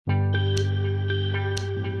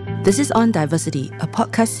This is On Diversity, a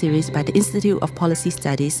podcast series by the Institute of Policy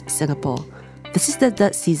Studies, Singapore. This is the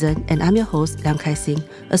third season, and I'm your host, Liang Kai Sing,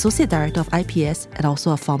 Associate Director of IPS and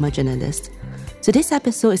also a former journalist. Today's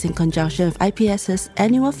episode is in conjunction with IPS's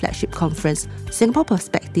annual flagship conference, Singapore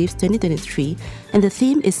Perspectives 2023, and the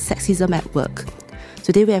theme is Sexism at Work.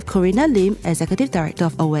 Today we have Corina Lim, Executive Director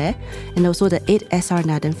of AWARE, and also the 8th S.R.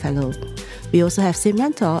 Nathan Fellow. We also have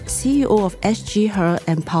Simran Tor, CEO of SG Her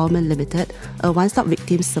Empowerment Limited, a one-stop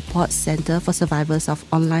victim support center for survivors of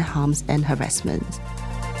online harms and harassment.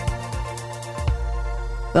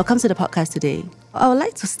 Welcome to the podcast today. I would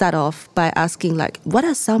like to start off by asking, what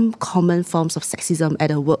are some common forms of sexism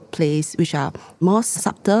at a workplace which are more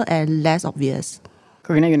subtle and less obvious?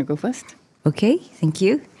 Corina, you want to go first? Okay, thank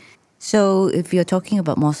you. So if you're talking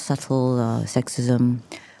about more subtle sexism,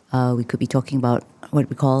 we could be talking about what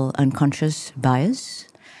we call unconscious bias.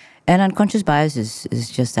 And unconscious bias is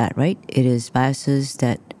just that, right? It is biases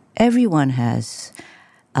that everyone has,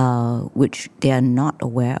 which they are not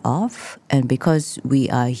aware of. And because we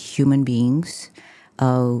are human beings,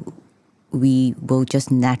 we will just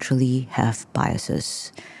naturally have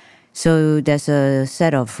biases. So there's a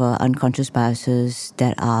set of unconscious biases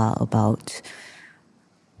that are about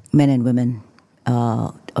men and women,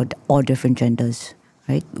 or different genders,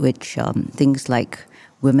 right? Which things like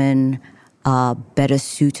women are better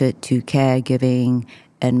suited to caregiving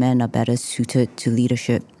and men are better suited to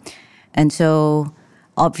leadership. And so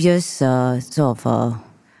obvious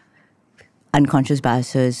unconscious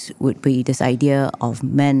biases would be this idea of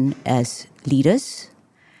men as leaders.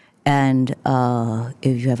 And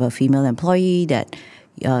if you have a female employee, that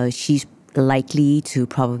she's likely to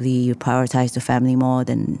probably prioritize the family more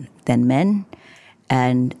than men.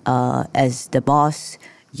 And as the boss,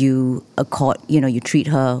 you treat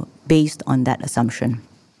her based on that assumption.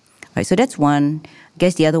 Right, so that's one. I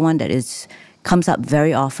guess the other one that comes up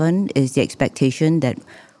very often is the expectation that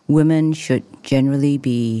women should generally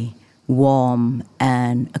be warm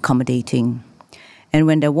and accommodating. And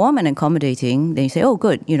when they're warm and accommodating, then you say, oh,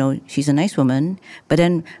 good, she's a nice woman, but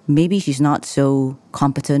then maybe she's not so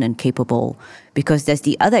competent and capable, because there's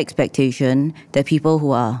the other expectation that people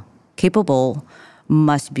who are capable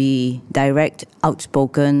must be direct,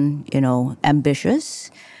 outspoken, ambitious.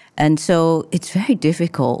 And so it's very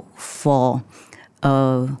difficult for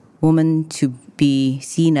a woman to be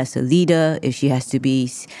seen as a leader if she has to be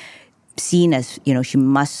seen as, she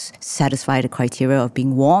must satisfy the criteria of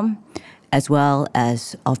being warm as well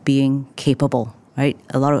as of being capable, right?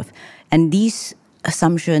 And these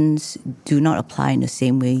assumptions do not apply in the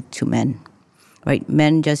same way to men, right?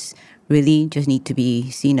 Men just need to be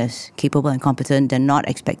seen as capable and competent. They're not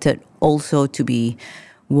expected also to be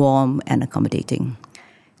warm and accommodating.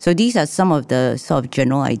 So these are some of the sort of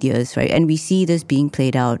general ideas, right? And we see this being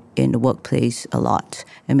played out in the workplace a lot.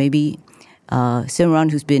 And maybe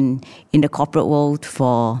Simran, who's been in the corporate world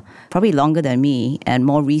for probably longer than me and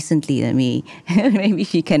more recently than me, maybe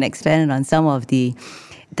she can expand on some of the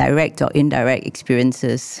direct or indirect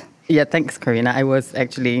experiences. Yeah, thanks, Corina. I was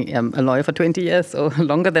actually a lawyer for 20 years, so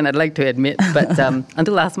longer than I'd like to admit, but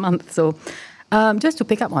until last month. So just to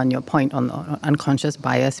pick up on your point on unconscious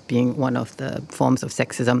bias being one of the forms of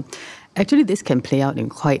sexism, actually this can play out in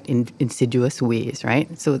quite insidious ways,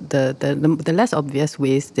 right? So the less obvious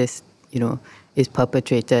ways this is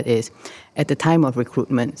perpetrated is at the time of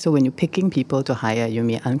recruitment. So when you're picking people to hire, you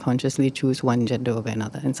may unconsciously choose one gender over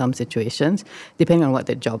another in some situations, depending on what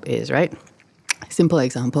the job is, right? Simple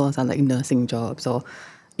examples are like nursing jobs, or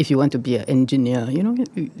if you want to be an engineer,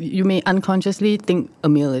 you may unconsciously think a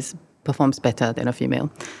male performs better than a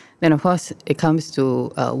female. Then, of course, it comes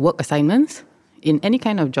to work assignments in any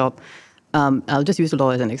kind of job. I'll just use law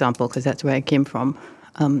as an example because that's where I came from.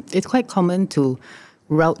 It's quite common to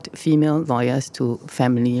route female lawyers to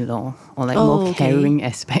family law or more caring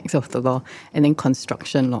aspects of the law, and then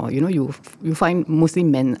construction law. You find mostly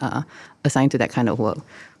men are assigned to that kind of work.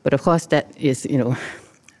 But of course, that is,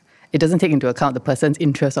 it doesn't take into account the person's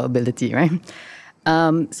interest or ability, right?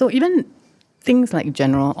 So even things like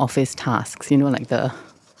general office tasks, like the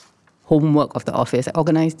homework of the office,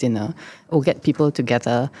 organize dinner, or get people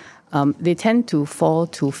together, they tend to fall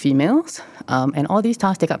to females. And all these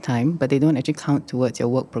tasks take up time, but they don't actually count towards your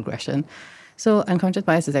work progression. So unconscious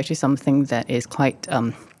bias is actually something that is quite...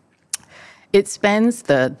 it spans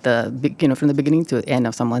from the beginning to the end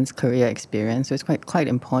of someone's career experience. So it's quite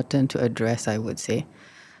important to address, I would say.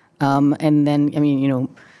 And then,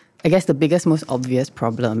 I guess the biggest, most obvious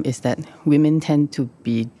problem is that women tend to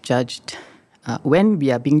be judged when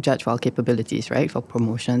we are being judged for our capabilities, right? For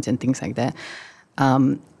promotions and things like that.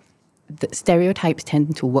 the stereotypes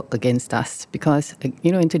tend to work against us because,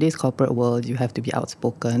 in today's corporate world, you have to be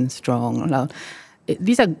outspoken, strong, loud.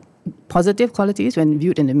 These are positive qualities when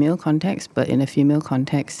viewed in the male context, but in a female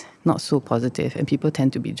context, not so positive, and people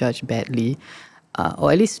tend to be judged badly,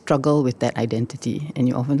 or at least struggle with that identity. And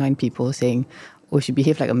you often find people saying, "Oh, she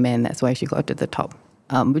behaved like a man, that's why she got to the top,"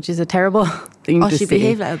 which is a terrible thing to say. Or she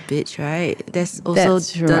behaved like a bitch, right? That's also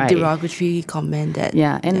the derogatory comment that.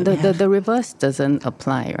 Yeah, and the reverse doesn't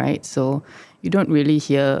apply, right? So you don't really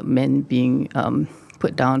hear men being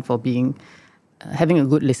put down for having a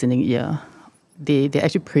good listening ear. They're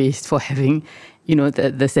actually praised for having,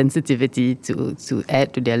 the sensitivity to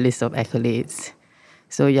add to their list of accolades.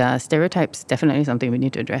 So yeah, stereotypes definitely something we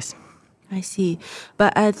need to address. I see.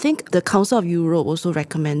 But I think the Council of Europe also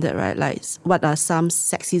recommended, right, like what are some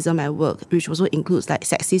sexism at work, which also includes like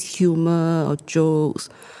sexist humor or jokes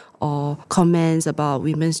or comments about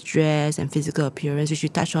women's dress and physical appearance, which you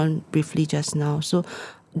touched on briefly just now. So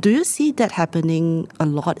do you see that happening a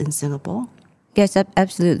lot in Singapore? Yes,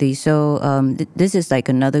 absolutely. So this is like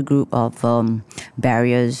another group of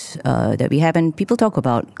barriers that we have. And people talk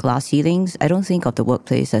about glass ceilings. I don't think of the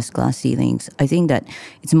workplace as glass ceilings. I think that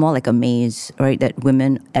it's more like a maze, right? That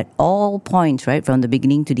women at all points, right, from the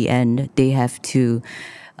beginning to the end, they have to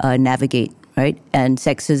navigate, right? And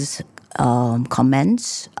sexist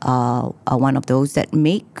comments are one of those that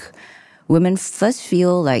make women first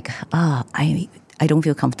feel like, I don't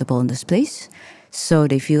feel comfortable in this place. So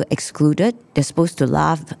they feel excluded. They're supposed to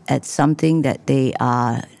laugh at something that they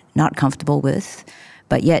are not comfortable with,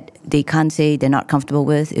 but yet they can't say they're not comfortable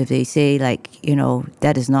with. If they say like,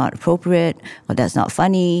 that is not appropriate or that's not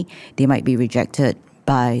funny, they might be rejected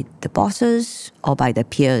by the bosses or by their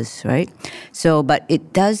peers, right? So, but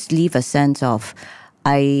it does leave a sense of,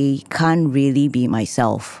 I can't really be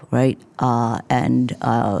myself, right? And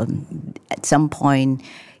at some point,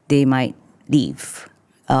 they might leave.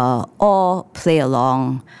 Or play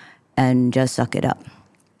along and just suck it up.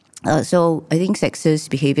 So I think sexist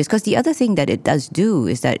behaviors, because the other thing that it does do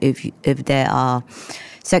is that if there are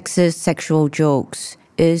sexist sexual jokes,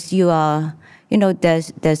 is you are,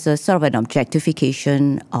 there's a sort of an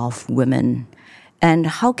objectification of women. And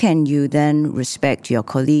how can you then respect your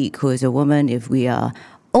colleague who is a woman if we are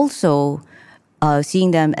also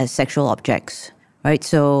seeing them as sexual objects, right?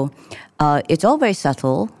 So it's all very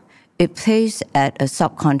subtle. It plays at a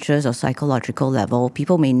subconscious or psychological level.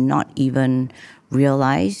 People may not even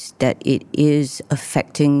realize that it is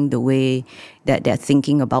affecting the way that they're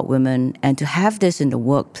thinking about women. And to have this in the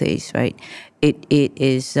workplace, right, it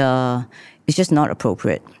is it's just not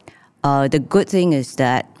appropriate. The good thing is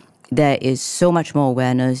that there is so much more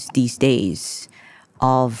awareness these days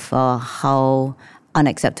of how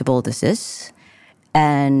unacceptable this is.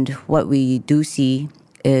 And what we do see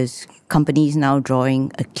is companies now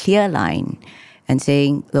drawing a clear line and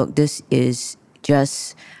saying, look, this is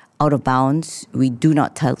just out of bounds. We do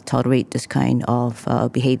not tolerate this kind of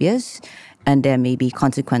behaviors, and there may be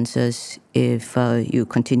consequences if you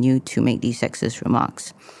continue to make these sexist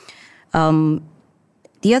remarks.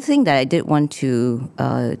 The other thing that I did want to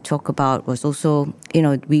talk about was also,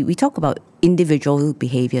 we talk about individual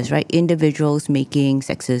behaviors, right? Individuals making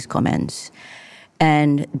sexist comments.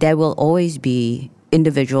 And there will always be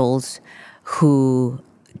individuals who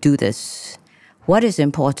do this. What is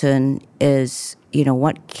important is,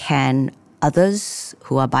 what can others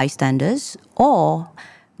who are bystanders, or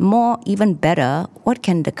more, even better, what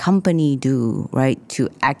can the company do, right, to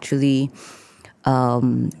actually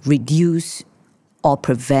reduce or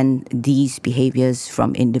prevent these behaviors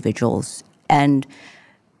from individuals? And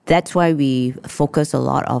that's why we focus a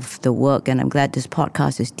lot of the work, and I'm glad this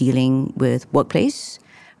podcast is dealing with workplace,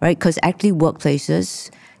 right? Because actually workplaces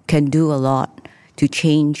can do a lot to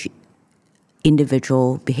change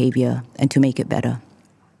individual behavior and to make it better.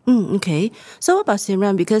 Okay. So what about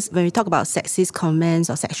Simran? Because when we talk about sexist comments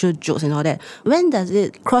or sexual jokes and all that, when does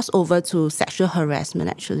it cross over to sexual harassment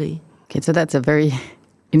actually? Okay, so that's a very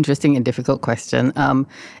interesting and difficult question.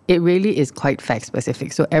 It really is quite fact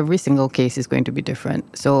specific. So every single case is going to be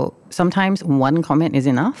different. So sometimes one comment is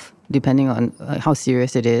enough, depending on how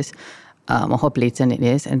serious it is. Or how blatant it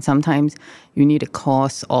is. And sometimes you need a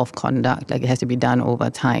course of conduct, like it has to be done over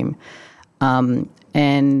time.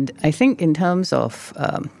 And I think in terms of,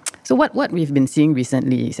 so what we've been seeing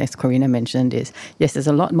recently, as Corina mentioned, is, yes, there's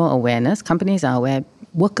a lot more awareness. Companies are aware,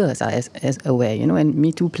 workers are as aware, and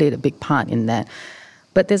Me Too played a big part in that.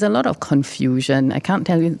 But there's a lot of confusion. I can't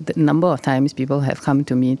tell you the number of times people have come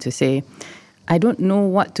to me to say, I don't know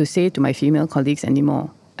what to say to my female colleagues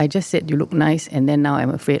anymore. I just said, you look nice, and then now I'm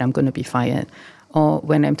afraid I'm going to be fired. Or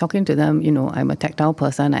when I'm talking to them, I'm a tactile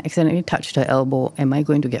person, I accidentally touched her elbow, am I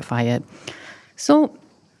going to get fired? So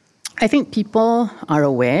I think people are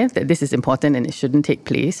aware that this is important and it shouldn't take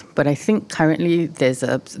place. But I think currently there's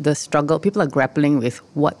the struggle. People are grappling with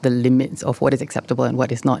what the limits of what is acceptable and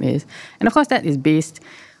what is not is. And of course, that is based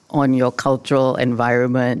on your cultural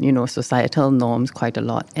environment, societal norms quite a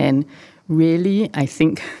lot. And really, I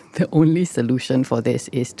think the only solution for this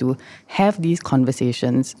is to have these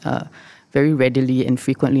conversations very readily and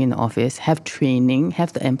frequently in the office, have training,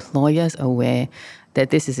 have the employers aware that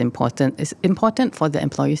this is important. It's important for the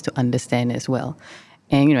employees to understand as well.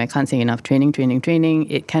 And, I can't say enough, training.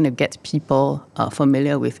 It kind of gets people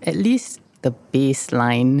familiar with at least the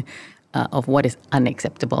baseline of what is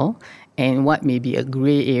unacceptable and what may be a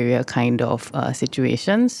gray area kind of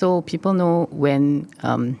situation. So people know when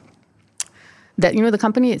that, the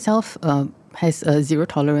company itself has a zero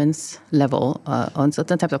tolerance level on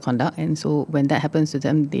certain types of conduct. And so when that happens to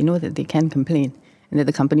them, they know that they can complain and that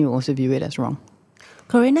the company will also view it as wrong.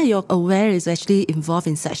 Corinna, you're aware is actually involved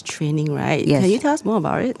in such training, right? Yes. Can you tell us more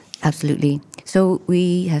about it? Absolutely. So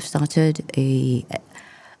we have started a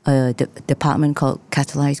department called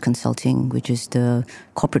Catalyze Consulting, which is the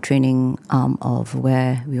corporate training arm of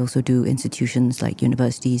where we also do institutions like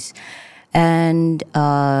universities. And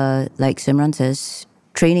like Simran says,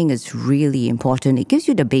 training is really important. It gives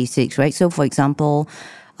you the basics, right? So for example,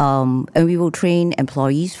 and we will train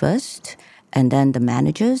employees first and then the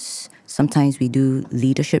managers. Sometimes we do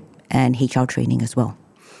leadership and HR training as well.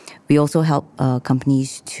 We also help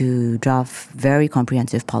companies to draft very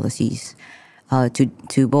comprehensive policies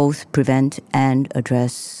to both prevent and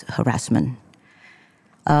address harassment.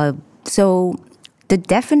 So the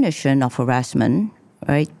definition of harassment,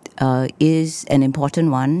 right, is an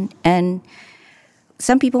important one. And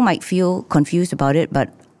some people might feel confused about it, but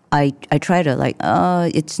I try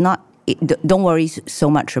to it's not, don't worry so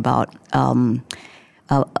much about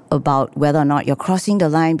whether or not you're crossing the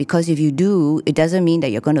line, because if you do, it doesn't mean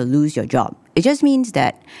that you're going to lose your job. It just means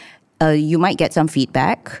that you might get some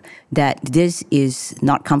feedback that this is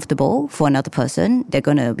not comfortable for another person. They're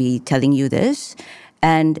going to be telling you this.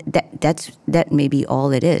 And that may be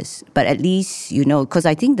all it is. But at least, because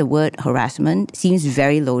I think the word harassment seems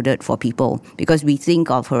very loaded for people, because we think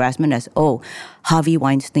of harassment as, Harvey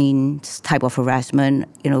Weinstein's type of harassment,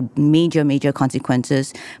 major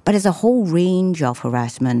consequences. But there's a whole range of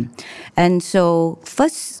harassment. And so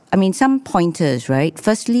first, some pointers, right?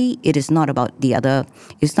 Firstly, it's not about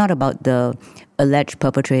the alleged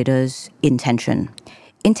perpetrator's intention.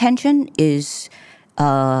 Intention is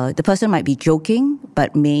the person might be joking,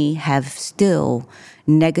 but may have still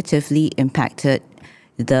negatively impacted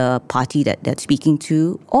the party that they're speaking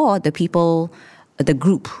to, or the people, the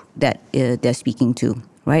group that they're speaking to,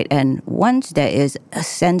 right? And once there is a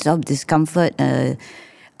sense of discomfort,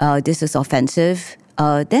 this is offensive,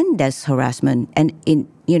 then there's harassment. And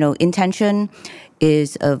intention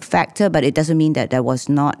is a factor, but it doesn't mean that there was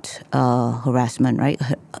not harassment, right?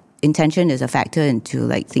 Intention is a factor into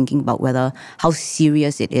thinking about how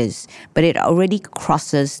serious it is, but it already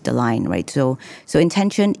crosses the line, right? So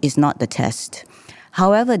intention is not the test.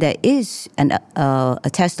 However, there is a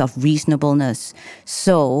test of reasonableness.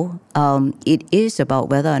 So it is about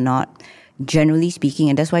whether or not, generally speaking,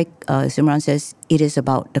 and that's why Simran says it is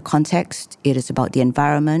about the context, it is about the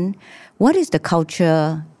environment. What is the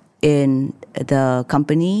culture in the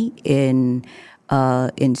company in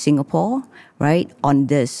Singapore, right, on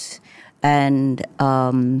this? And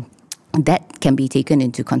that can be taken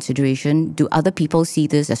into consideration. Do other people see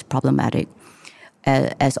this as problematic,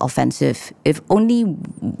 as offensive? If only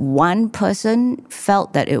one person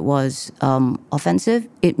felt that it was offensive,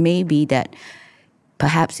 it may be that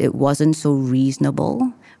perhaps it wasn't so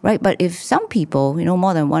reasonable, right? But if some people,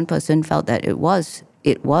 more than one person felt that it was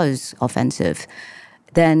offensive,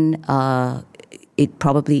 then it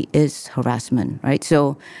probably is harassment, right?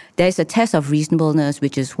 So there's a test of reasonableness,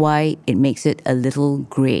 which is why it makes it a little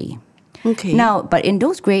gray. Okay. Now, but in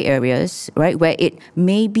those gray areas, right, where it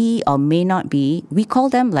may be or may not be, we call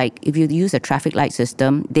them if you use a traffic light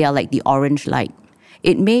system, they are like the orange light.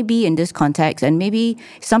 It may be in this context, and maybe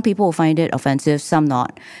some people will find it offensive, some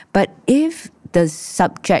not. But if the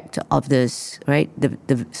subject of this, right, the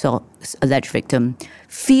alleged victim,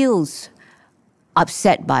 feels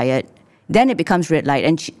upset by it, then it becomes red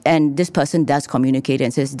light, and this person does communicate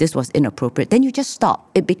and says this was inappropriate. Then you just stop.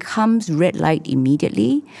 It becomes red light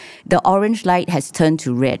immediately. The orange light has turned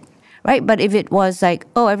to red, right? But if it was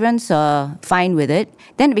everyone's fine with it,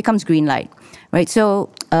 then it becomes green light, right? So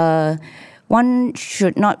one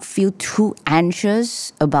should not feel too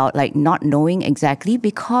anxious about not knowing exactly,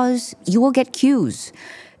 because you will get cues.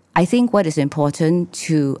 I think what is important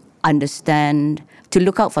to understand, to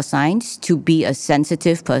look out for signs, to be a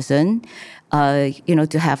sensitive person,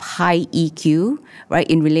 to have high EQ, right,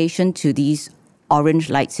 in relation to these orange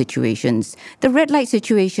light situations. The red light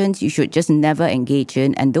situations you should just never engage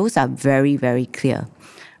in, and those are very, very clear,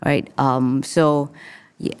 right? I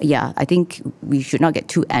think we should not get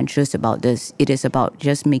too anxious about this. It is about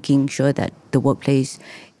just making sure that the workplace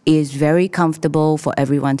is very comfortable for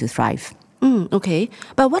everyone to thrive. Okay.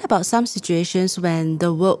 But what about some situations when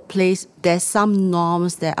the workplace, there's some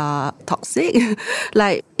norms that are toxic?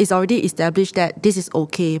 Like it's already established that this is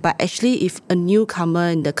okay, but actually if a newcomer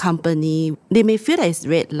in the company, they may feel that it's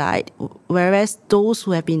red light, whereas those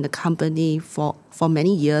who have been in the company for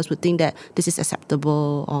many years would think that this is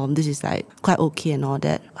acceptable, this is like quite okay and all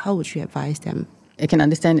that. How would you advise them? I can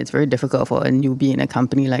understand it's very difficult for a newbie in a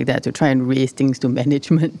company like that to try and raise things to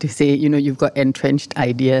management to say, you've got entrenched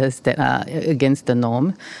ideas that are against the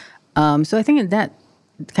norm. So I think in that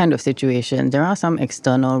kind of situation, there are some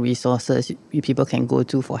external resources people can go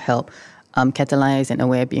to for help, Catalyze and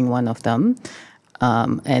Aware being one of them.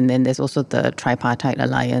 And then there's also the Tripartite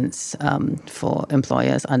Alliance for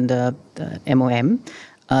employers under the MOM.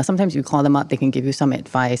 Sometimes you call them up, they can give you some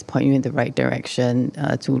advice, point you in the right direction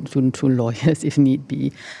to lawyers if need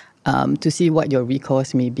be, to see what your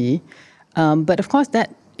recourse may be. But of course,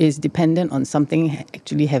 that is dependent on something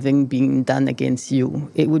actually having been done against you.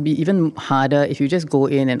 It would be even harder if you just go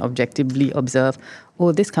in and objectively observe,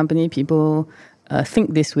 this company, people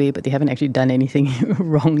think this way, but they haven't actually done anything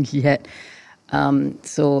wrong yet.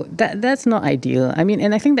 So that's not ideal.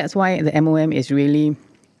 And I think that's why the MOM is really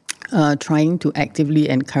trying to actively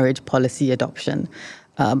encourage policy adoption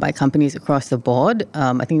by companies across the board.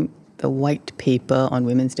 I think the white paper on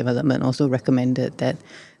women's development also recommended that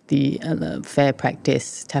the fair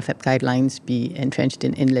practice TAFEP guidelines be entrenched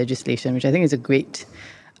in legislation, which I think is a great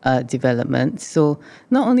development. So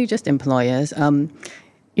not only just employers, having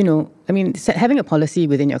a policy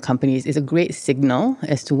within your companies is a great signal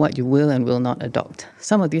as to what you will and will not adopt.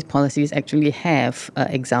 Some of these policies actually have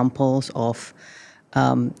examples of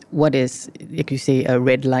what is, like you say, a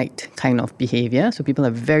red light kind of behavior. So people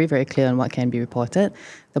are very, very clear on what can be reported.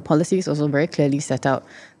 The policies also very clearly set out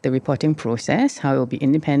the reporting process, how it will be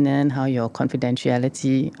independent, how your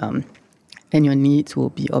confidentiality and your needs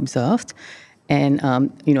will be observed, and how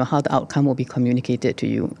the outcome will be communicated to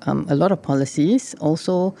you. A lot of policies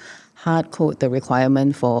also hard code the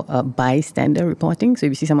requirement for bystander reporting. So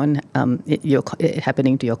if you see someone it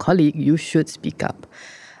happening to your colleague, you should speak up.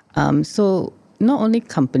 So not only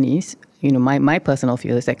companies, my personal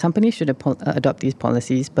view is that companies should adopt these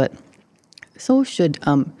policies, but so should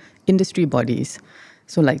industry bodies.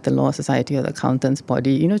 So like the Law Society or the Accountants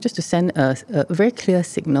Body, just to send a very clear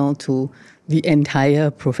signal to the entire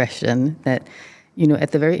profession that,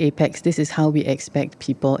 at the very apex, this is how we expect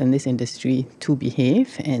people in this industry to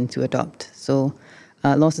behave and to adopt. So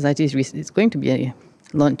Law Society is going to be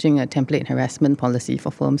launching a template harassment policy for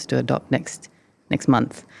firms to adopt next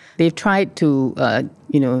month. They've tried to,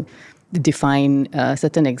 define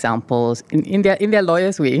certain examples in their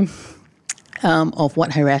lawyers' way of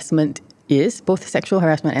what harassment is, both sexual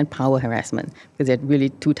harassment and power harassment, because there are really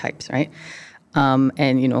two types, right?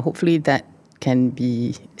 Hopefully that can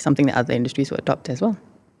be something that other industries will adopt as well.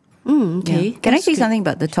 Okay. Yeah. Can I say something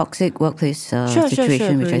about the toxic workplace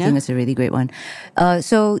situation, which I think is a really great one?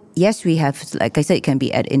 So yes, we have, like I said, it can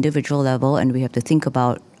be at individual level, and we have to think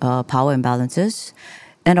about power imbalances.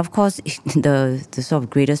 And of course, the sort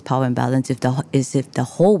of greatest power imbalance if the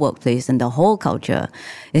whole workplace and the whole culture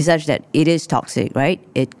is such that it is toxic, right?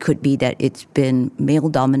 It could be that it's been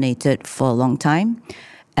male-dominated for a long time,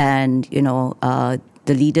 and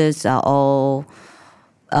the leaders are all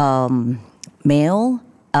male.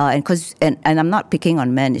 And I'm not picking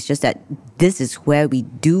on men. It's just that this is where we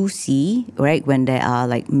do see, right, when there are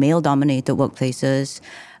like male-dominated workplaces,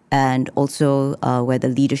 and also where the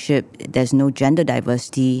leadership, there's no gender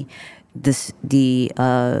diversity.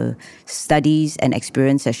 The studies and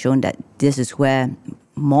experience has shown that this is where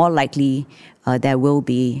more likely there will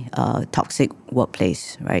be a toxic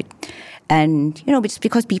workplace, right? And it's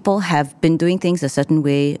because people have been doing things a certain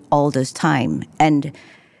way all this time, and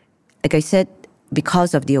like I said,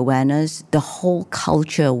 because of the awareness, the whole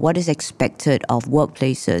culture, what is expected of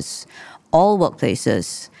workplaces, all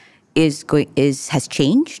workplaces, has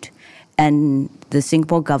changed, and the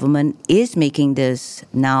Singapore government is making this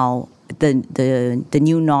now the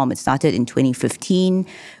new norm. It started in 2015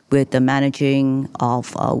 with the managing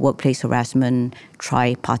of workplace harassment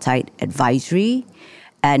tripartite advisory,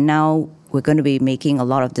 and now we're going to be making a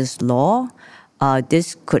lot of this law.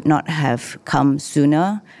 this could not have come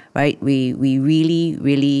sooner, right? We really,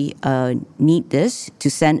 really need this to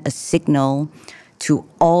send a signal to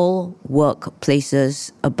all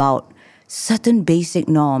workplaces about certain basic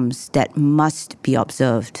norms that must be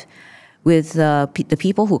observed. With the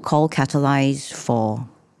people who call Catalyze for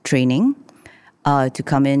training to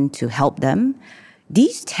come in to help them,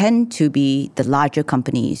 these tend to be the larger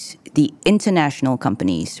companies, the international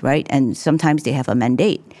companies, right? And sometimes they have a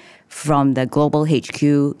mandate from the global HQ,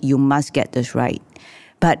 you must get this right.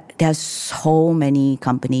 But there's so many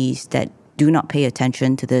companies that do not pay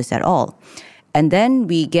attention to this at all. And then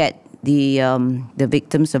we get the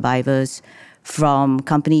victim survivors from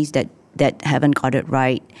companies that haven't got it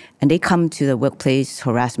right, and they come to the workplace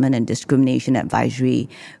harassment and discrimination advisory.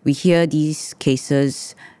 We hear these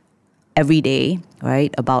cases every day,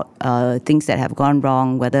 right, about things that have gone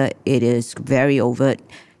wrong, whether it is very overt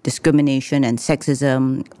discrimination and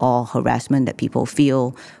sexism or harassment that people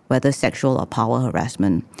feel, whether sexual or power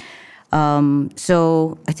harassment.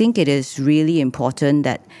 So I think it is really important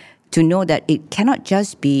to know that it cannot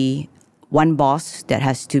just be one boss that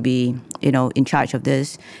has to be, in charge of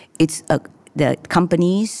this. It's the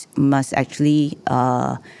companies must actually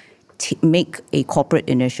make a corporate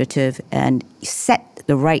initiative and set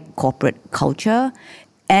the right corporate culture.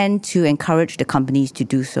 And to encourage the companies to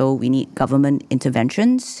do so, we need government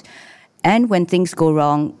interventions. And when things go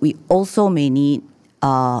wrong, we also may need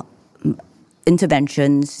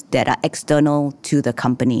interventions that are external to the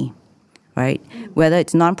company, right? Whether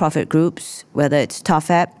it's nonprofit groups, whether it's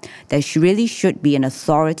TAFAP, there really should be an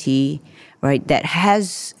authority, right, that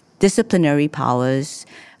has disciplinary powers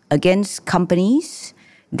against companies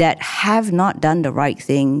that have not done the right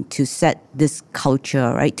thing to set this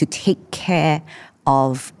culture, right, to take care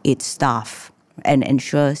of its staff and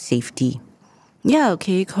ensure safety. Yeah,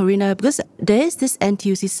 okay, Corina, because there is this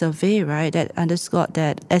NTUC survey, right, that underscored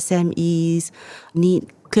that SMEs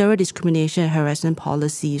need clearer discrimination and harassment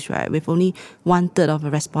policies, right, with only 1/3 of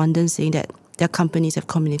the respondents saying that their companies have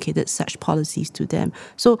communicated such policies to them.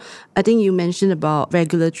 So I think you mentioned about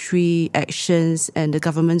regulatory actions and the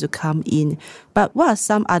government to come in. But what are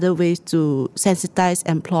some other ways to sensitize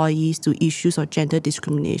employees to issues of gender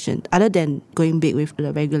discrimination, other than going big with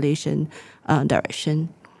the regulation direction?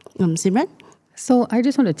 Simran? So I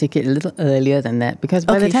just want to take it a little earlier than that, because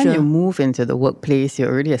by the time you move into the workplace, you're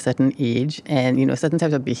already a certain age, and certain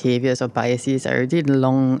types of behaviors or biases are already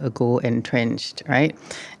long ago entrenched, right?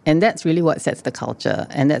 And that's really what sets the culture,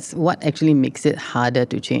 and that's what actually makes it harder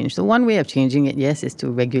to change. So one way of changing it, yes, is to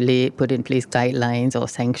regulate, put in place guidelines or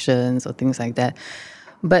sanctions or things like that.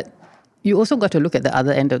 But you also got to look at the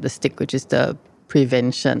other end of the stick, which is the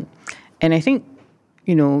prevention. And I think,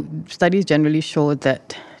 studies generally show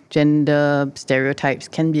that gender stereotypes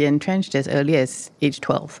can be entrenched as early as age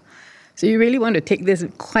 12. So you really want to take this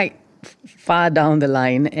quite far down the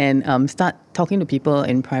line and start talking to people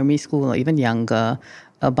in primary school or even younger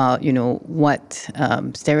about, what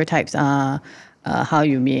stereotypes are, how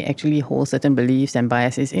you may actually hold certain beliefs and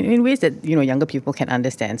biases in ways that, younger people can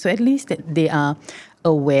understand. So at least that they are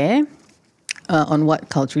aware on what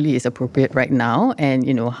culturally is appropriate right now, and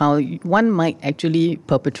how one might actually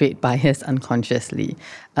perpetrate bias unconsciously.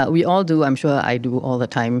 We all do, I'm sure I do all the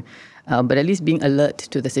time, but at least being alert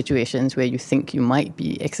to the situations where you think you might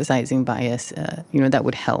be exercising bias, that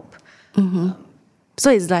would help. Mm-hmm.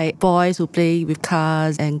 So it's like boys who play with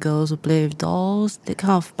cars and girls who play with dolls, that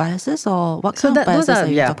kind of biases, or what kind of biases those are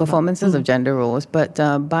you talking performances about? of gender roles, but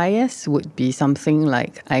bias would be something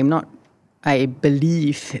like I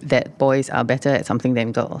believe that boys are better at something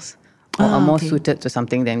than girls, or are more suited to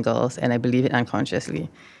something than girls, and I believe it unconsciously.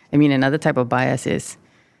 I mean, another type of bias is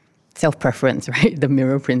self-preference, right? The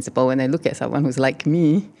mirror principle. When I look at someone who's like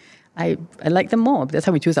me, I like them more. That's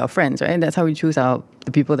how we choose our friends, right? That's how we choose the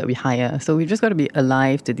people that we hire. So we just got to be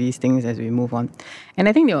alive to these things as we move on. And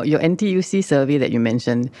I think your NTUC survey that you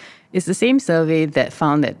mentioned is the same survey that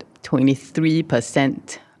found that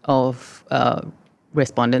 23% of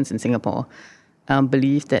respondents in Singapore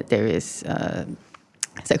believe that there is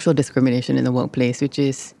sexual discrimination in the workplace, which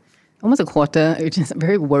is almost a quarter, which is a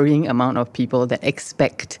very worrying amount of people that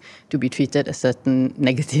expect to be treated a certain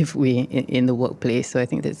negative way in the workplace. So I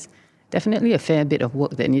think there's definitely a fair bit of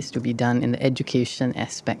work that needs to be done in the education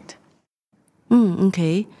aspect.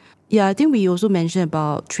 Okay. Yeah, I think we also mentioned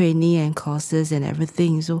about training and courses and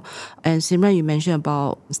everything. So, and Simran, you mentioned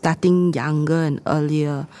about starting younger and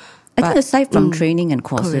earlier. I think aside from training and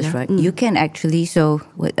courses, right, you can actually,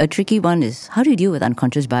 a tricky one is, how do you deal with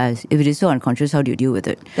unconscious bias? If it is so unconscious, how do you deal with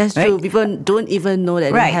it? That's right? true. People don't even know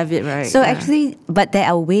that they have it, right? So actually, but there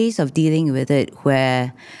are ways of dealing with it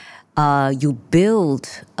where you build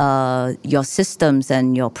your systems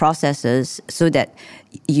and your processes so that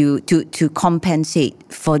to compensate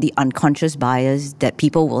for the unconscious bias that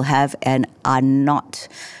people will have and are not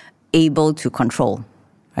able to control,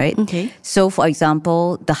 right? Okay. So, for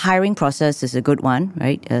example, the hiring process is a good one,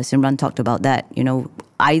 right? Simran talked about that.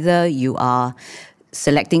 Either you are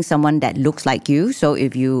selecting someone that looks like you. So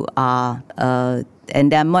if you are, and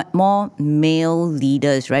there are more male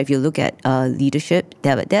leaders, right? If you look at leadership,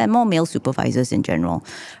 there are more male supervisors in general,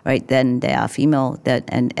 right? Than there are female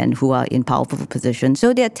and who are in powerful positions.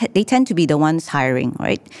 So they tend to be the ones hiring,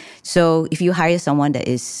 right? So if you hire someone that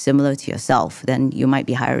is similar to yourself, then you might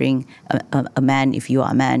be hiring a man. If you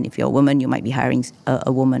are a man, if you're a woman, you might be hiring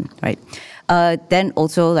a woman, right? Then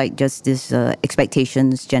also like just this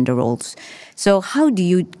expectations, gender roles. So how do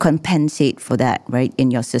you compensate for that, right,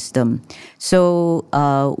 in your system? So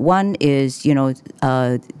one is,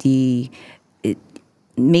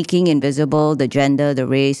 making invisible the gender, the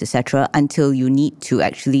race, etc., until you need to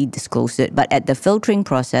actually disclose it. But at the filtering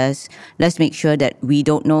process, let's make sure that we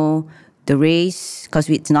don't know the race because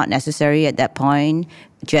it's not necessary at that point,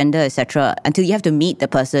 gender, etc. Until you have to meet the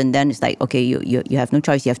person, then it's like, okay, you have no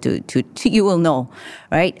choice. You have to you will know,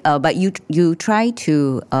 right? But you try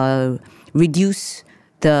to reduce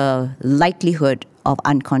the likelihood of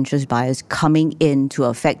unconscious bias coming in to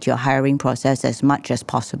affect your hiring process as much as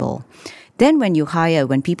possible. Then when you hire,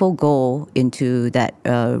 when people go into that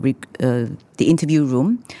the interview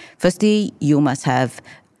room, firstly, you must have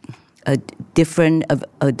a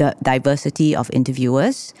diversity of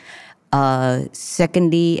interviewers.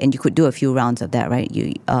 Secondly, and you could do a few rounds of that, right?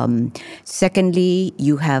 Secondly,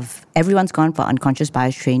 you have everyone's gone for unconscious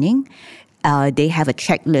bias training. They have a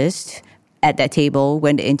checklist at that table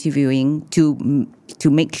when they're interviewing to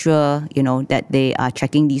make sure that they are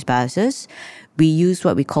checking these biases. We use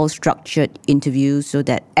what we call structured interviews so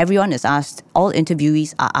that everyone is asked, all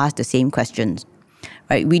interviewees are asked the same questions,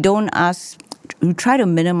 right? We try to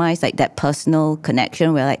minimize like that personal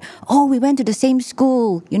connection where like, oh, we went to the same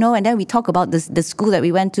school, and then we talk about the school that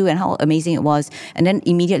we went to and how amazing it was. And then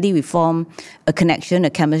immediately we form a connection, a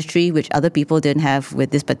chemistry, which other people didn't have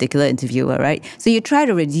with this particular interviewer, right? So you try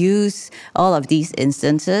to reduce all of these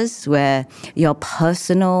instances where your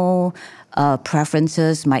personal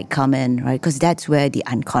preferences might come in, right? Because that's where the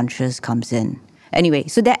unconscious comes in. Anyway,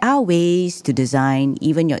 so there are ways to design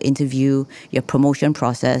even your interview, your promotion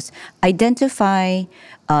process. Identify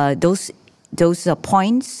those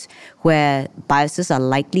points where biases are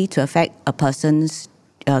likely to affect a person's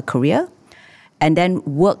career, and then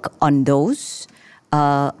work on those.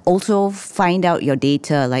 Also, find out your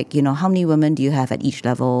data, like how many women do you have at each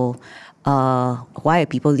level? Why are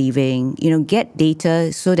people leaving? Get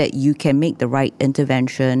data so that you can make the right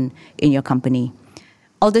intervention in your company.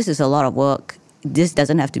 All this is a lot of work. This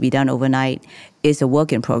doesn't have to be done overnight. It's a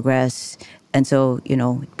work in progress. And so,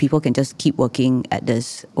 people can just keep working at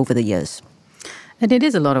this over the years. And it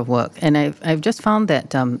is a lot of work. And I've just found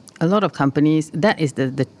that a lot of companies, that is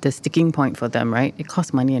the sticking point for them, right? It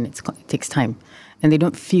costs money and it takes time. And they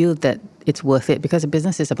don't feel that it's worth it because a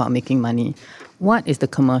business is about making money. What is the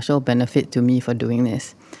commercial benefit to me for doing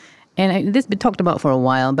this? And this has been talked about for a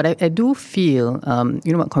while, but I do feel,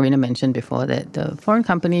 what Corina mentioned before, that the foreign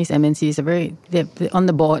companies, MNCs, they're on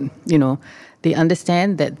the board, they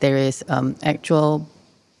understand that there is actual,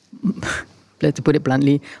 let's put it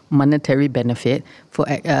bluntly, monetary benefit for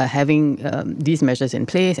having these measures in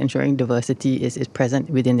place, ensuring diversity is present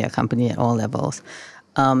within their company at all levels.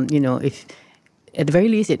 If at the very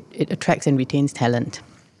least, it attracts and retains talent,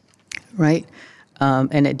 right?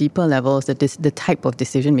 And at deeper levels, the type of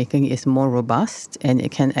decision-making is more robust and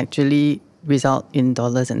it can actually result in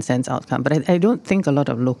dollars and cents outcome. But I don't think a lot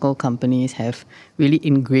of local companies have really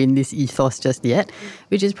ingrained this ethos just yet,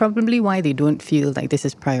 which is probably why they don't feel like this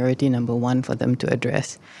is priority number one for them to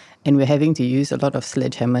address. And we're having to use a lot of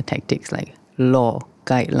sledgehammer tactics like law,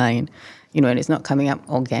 guideline, and it's not coming up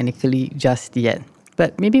organically just yet.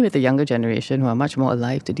 But maybe with the younger generation who are much more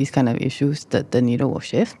alive to these kind of issues, the needle will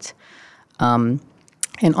shift.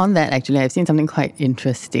 And on that, actually, I've seen something quite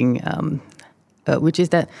interesting, which is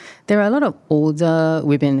that there are a lot of older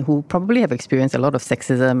women who probably have experienced a lot of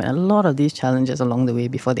sexism and a lot of these challenges along the way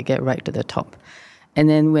before they get right to the top. And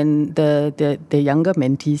then when the younger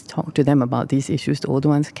mentees talk to them about these issues, the older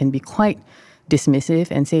ones can be quite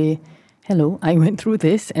dismissive and say, hello, I went through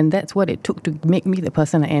this and that's what it took to make me the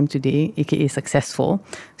person I am today, aka successful.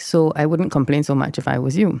 So I wouldn't complain so much if I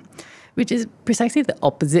was you. Which is precisely the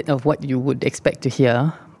opposite of what you would expect to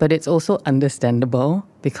hear, but it's also understandable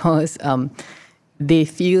because they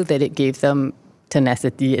feel that it gave them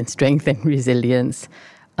tenacity and strength and resilience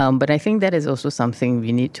But I think that is also something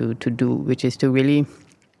we need to do, which is to really,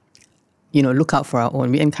 look out for our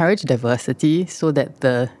own. We encourage diversity so that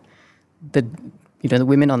the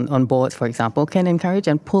women on boards, for example, can encourage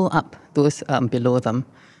and pull up those below them.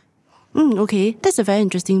 Okay, that's a very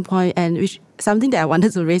interesting point, and something that I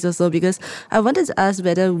wanted to raise also, because I wanted to ask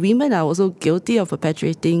whether women are also guilty of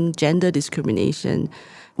perpetuating gender discrimination.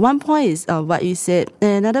 One point is what you said,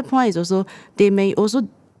 and another point is also they may also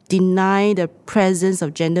deny the presence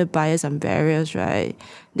of gender bias and barriers, right?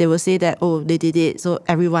 They will say that, they did it, so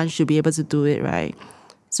everyone should be able to do it, right?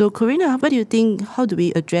 So, Corina, what do you think? How do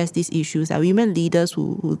we address these issues? Are women leaders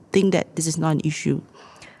who think that this is not an issue?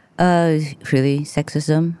 Really,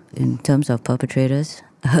 sexism in terms of perpetrators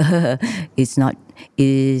is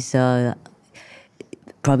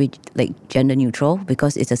probably like gender neutral,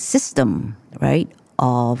 because it's a system, right?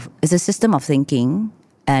 It's a system of thinking,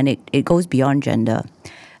 and it goes beyond gender,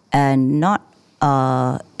 and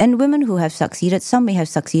women who have succeeded, some may have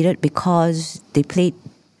succeeded because they played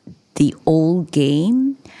the old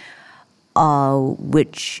game,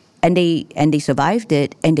 and they survived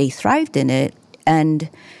it and they thrived in it. And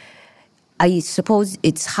I suppose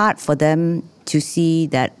it's hard for them to see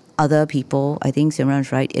that other people, I think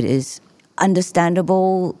Simran's right, it is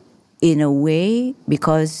understandable in a way,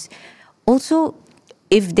 because also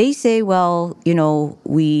if they say, well,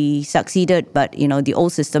 we succeeded, but, the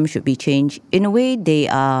old system should be changed, in a way they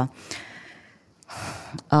are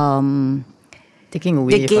taking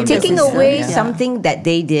away something that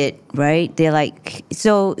they did, right? They're like,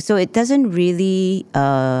 so it doesn't really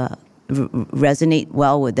resonate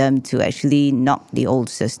well with them to actually knock the old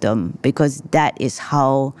system, because that is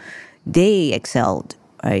how they excelled,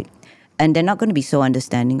 right? And they're not going to be so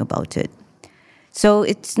understanding about it. So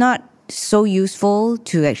it's not so useful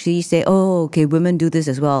to actually say, okay, women do this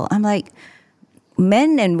as well. I'm like,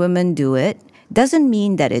 men and women do it. Doesn't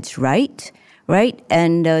mean that it's right?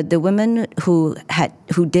 And the women who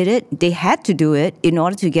did it, they had to do it in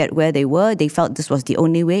order to get where they were. They felt this was the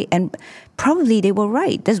only way, and probably they were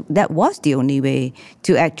right. That was the only way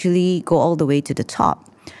to actually go all the way to the top,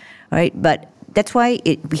 right? But that's why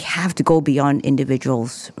we have to go beyond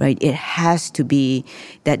individuals, right? It has to be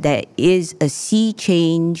that there is a sea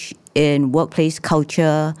change in workplace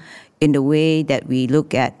culture, in the way that we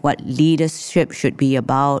look at what leadership should be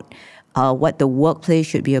about, what the workplace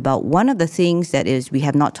should be about. One of the things that we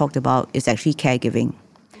have not talked about is actually caregiving.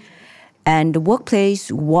 And the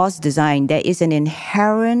workplace was designed, there is an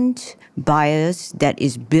inherent bias that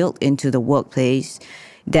is built into the workplace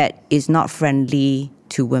that is not friendly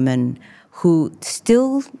to women, who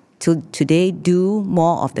still today do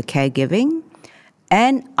more of the caregiving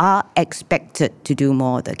and are expected to do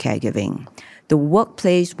more of the caregiving. The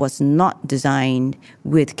workplace was not designed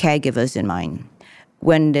with caregivers in mind.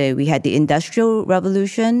 When we had the Industrial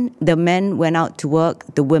Revolution, the men went out to work,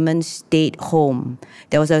 the women stayed home.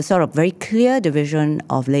 There was a sort of very clear division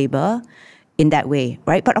of labor in that way,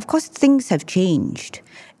 right? But of course, things have changed.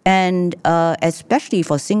 And especially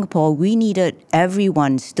for Singapore, we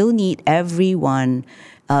still need everyone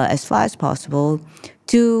as far as possible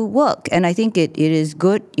to work. And I think it is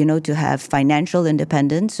good, to have financial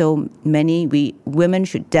independence. So women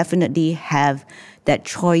should definitely have that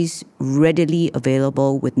choice readily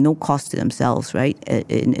available with no cost to themselves, right?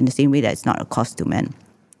 In the same way that it's not a cost to men.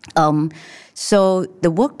 So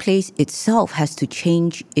the workplace itself has to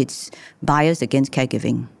change its bias against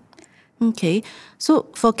caregiving. Okay. So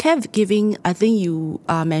for caregiving, I think you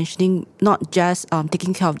are mentioning not just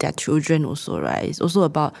taking care of their children also, right? It's also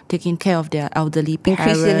about taking care of their elderly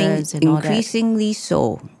parents and all that. Increasingly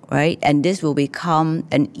so, right? And this will become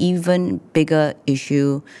an even bigger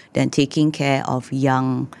issue than taking care of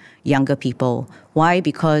younger people. Why?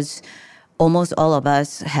 Because almost all of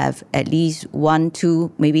us have at least 1,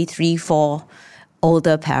 2, maybe 3, 4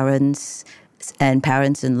 older parents and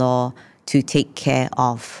parents-in-law to take care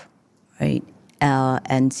of, right?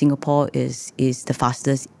 And Singapore is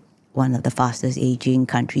one of the fastest aging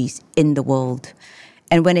countries in the world.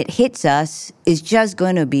 And when it hits us, it's just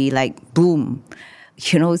going to be like boom.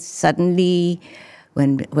 Suddenly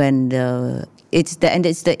when it's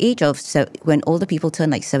the age of when older people turn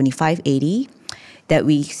like 75, 80, that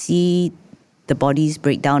we see the bodies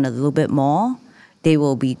break down a little bit more. They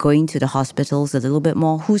will be going to the hospitals a little bit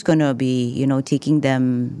more. Who's going to be, taking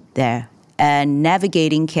them there? And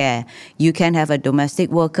navigating care. You can have a domestic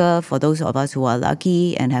worker for those of us who are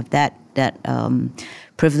lucky and have that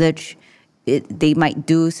privilege. They might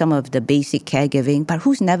do some of the basic caregiving, but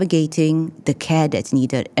who's navigating the care that's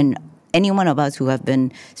needed? And any one of us who have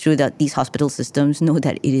been through these hospital systems know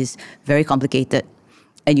that it is very complicated.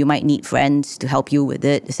 and you might need friends to help you with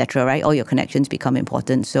it, etc., right? All your connections become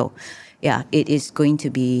important. So, yeah, it is going to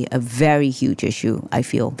be a very huge issue, I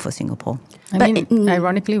feel, for Singapore.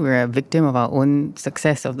 Ironically, we're a victim of our own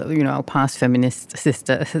success of our past feminist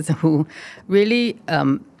sisters who really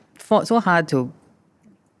fought so hard to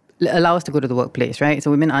allow us to go to the workplace, right?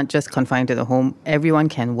 So women aren't just confined to the home. Everyone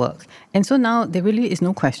can work. And so now there really is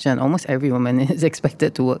no question. Almost every woman is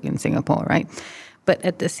expected to work in Singapore, right? But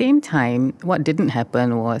at the same time, what didn't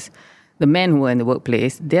happen was the men who were in the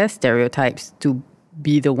workplace, their stereotypes to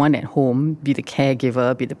be the one at home, be the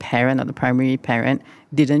caregiver, be the parent or the primary parent,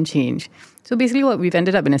 didn't change. So basically what we've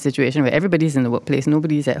ended up in a situation where everybody's in the workplace,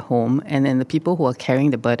 nobody's at home, and then the people who are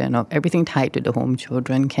carrying the burden of everything tied to the home,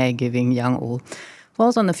 children, caregiving, young, old,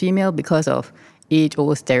 falls on the female because of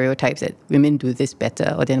age-old stereotypes that women do this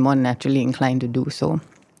better or they're more naturally inclined to do so.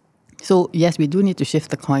 So yes, we do need to shift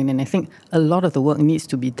the coin, and I think a lot of the work needs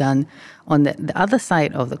to be done on the other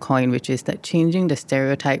side of the coin, which is that changing the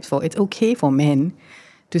stereotypes for it's okay for men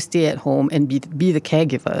to stay at home and be the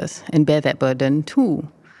caregivers and bear that burden too.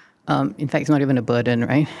 In fact, it's not even a burden,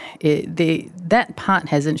 right? That part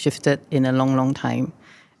hasn't shifted in a long, long time,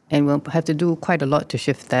 and we'll have to do quite a lot to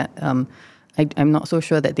shift that. I'm not so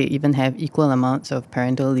sure that they even have equal amounts of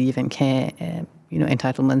parental leave and care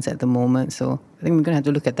entitlements at the moment. So I think we're going to have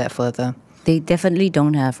to look at that further. They definitely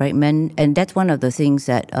don't have, right, men? And that's one of the things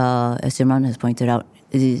that, as Simran has pointed out,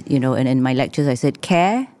 is, and in my lectures I said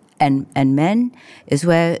care and men is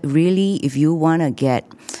where really, if you want to get,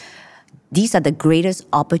 these are the greatest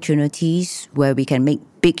opportunities where we can make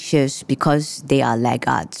big shifts because they are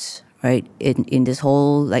laggards, right? In this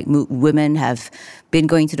whole, women have been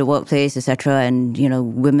going to the workplace, etc., and,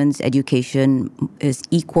 women's education is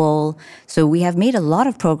equal. So we have made a lot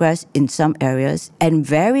of progress in some areas and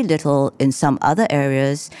very little in some other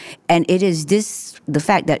areas. And it is the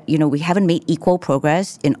fact that, we haven't made equal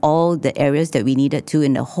progress in all the areas that we needed to,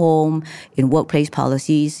 in the home, in workplace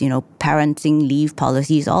policies, parenting leave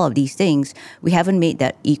policies, all of these things. We haven't made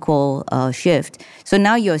that equal shift. So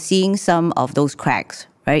now you're seeing some of those cracks,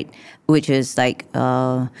 right? Which is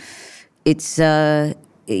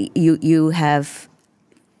you have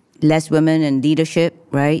less women in leadership,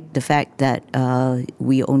 right? The fact that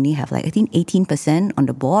we only have 18% on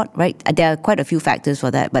the board, right? There are quite a few factors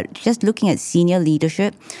for that, but just looking at senior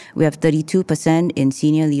leadership, we have 32% in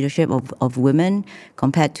senior leadership of women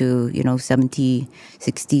compared to 70,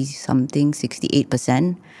 60 something,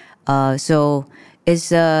 68%. So it's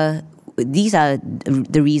these are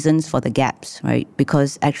the reasons for the gaps, right?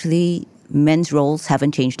 Because actually men's roles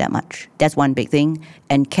haven't changed that much. That's one big thing.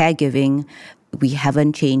 And caregiving, we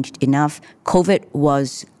haven't changed enough. COVID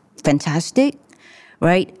was fantastic,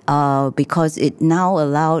 right? Because it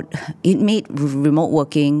made remote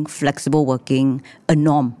working, flexible working a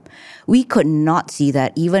norm. We could not see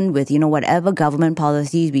that even with, whatever government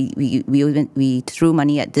policies, we threw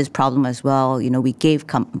money at this problem as well. We gave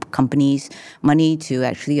companies money to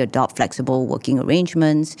actually adopt flexible working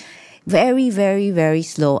arrangements. Very, very, very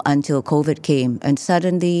slow until COVID came, and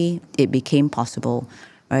suddenly it became possible,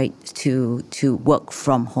 right, to work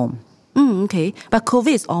from home. Okay, but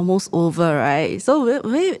COVID is almost over, right? So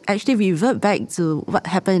we actually revert back to what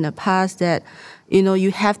happened in the past, that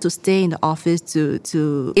you have to stay in the office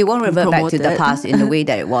to It won't revert back to the past in the way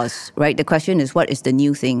that it was, right? The question is, what is the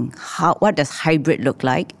new thing? What does hybrid look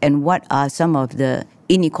like? And what are some of the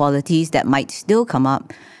inequalities that might still come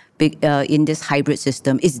up in this hybrid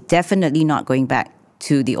system? Is definitely not going back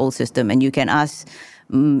to the old system. And you can ask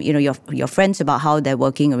your friends about how their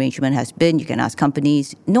working arrangement has been. You can ask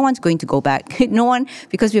companies. No one's going to go back. No one,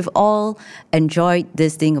 because we've all enjoyed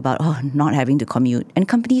this thing about not having to commute. And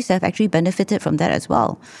companies have actually benefited from that as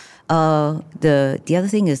well. The other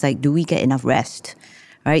thing is, do we get enough rest?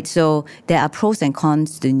 Right? So there are pros and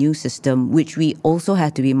cons to the new system, which we also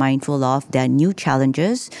have to be mindful of. There are new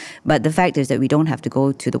challenges, but the fact is that we don't have to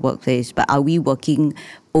go to the workplace. But are we working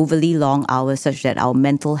overly long hours such that our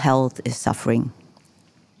mental health is suffering?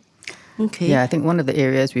 Okay. Yeah, I think one of the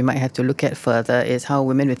areas we might have to look at further is how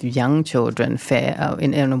women with young children fare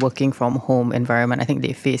in a working from home environment. I think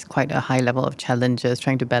they face quite a high level of challenges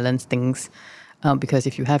trying to balance things. Because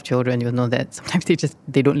if you have children, you'll know that sometimes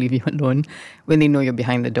they don't leave you alone when they know you're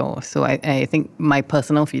behind the door. So I think my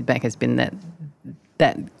personal feedback has been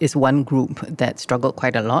that is one group that struggled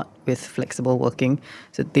quite a lot with flexible working.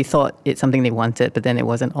 So they thought it's something they wanted, but then it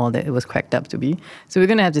wasn't all that it was cracked up to be. So we're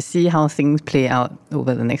going to have to see how things play out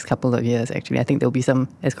over the next couple of years, actually. I think there'll be some,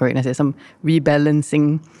 as Corina said, some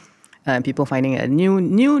rebalancing, people finding a new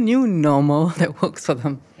normal that works for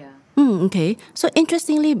them. Okay. So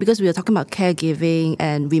interestingly, because we were talking about caregiving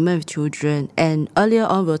and women with children, and earlier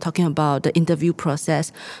on we were talking about the interview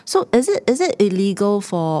process. So is it illegal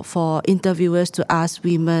for interviewers to ask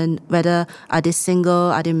women whether are they single,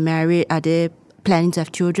 are they married, are they planning to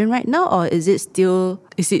have children right now, or is it still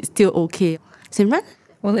okay? Simran?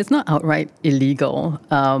 Well, it's not outright illegal,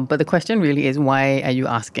 but the question really is, why are you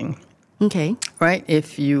asking? Okay. Right?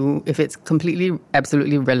 If it's completely,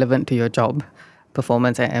 absolutely relevant to your job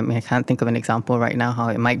performance, I can't think of an example right now how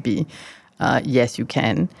it might be. Yes, you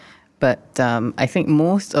can. But I think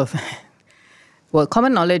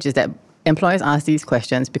common knowledge is that employers ask these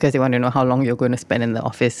questions because they want to know how long you're going to spend in the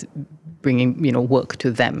office bringing, work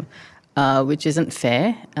to them, which isn't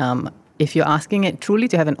fair. If you're asking it truly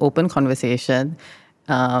to have an open conversation,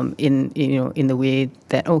 in the way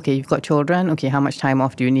that, okay, you've got children, okay, how much time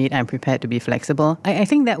off do you need? I'm prepared to be flexible. I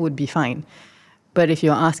think that would be fine. But if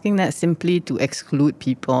you're asking that simply to exclude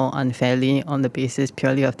people unfairly on the basis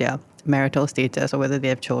purely of their marital status or whether they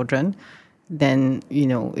have children, then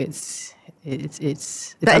it's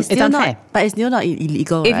unfair. But it's still not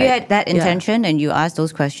illegal. If you had that intention and you ask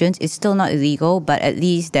those questions, it's still not illegal. But at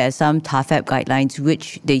least there's some TAFEP guidelines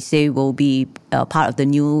which they say will be part of the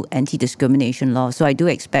new anti-discrimination law. So I do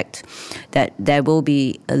expect that there will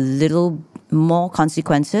be a little more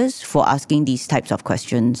consequences for asking these types of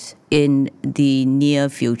questions in the near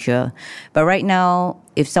future. But right now,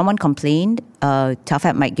 if someone complained,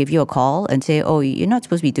 TAFEP might give you a call and say, oh, you're not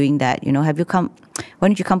supposed to be doing that. Have you come? Why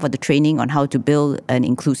don't you come for the training on how to build an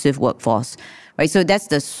inclusive workforce? Right. So that's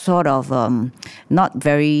the sort of not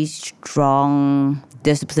very strong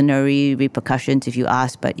disciplinary repercussions if you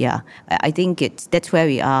ask. But yeah, I think that's where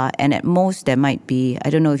we are. And at most there might be, I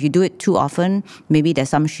don't know, if you do it too often, maybe there's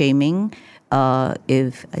some shaming.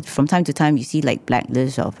 If from time to time you see like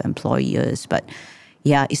blacklists of employers, but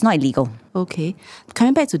yeah, it's not illegal. Okay.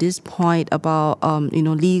 Coming back to this point about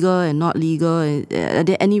legal and not legal, are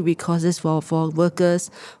there any recourses for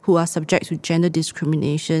workers who are subject to gender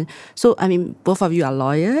discrimination? So I mean, both of you are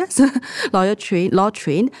lawyers, law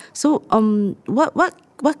trained. So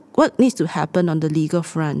what needs to happen on the legal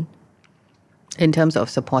front? In terms of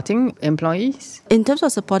supporting employees? In terms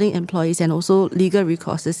of supporting employees and also legal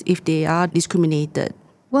recourses if they are discriminated.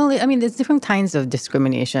 Well, I mean, there's different kinds of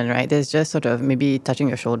discrimination, right? There's just sort of maybe touching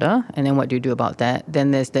your shoulder, and then what do you do about that?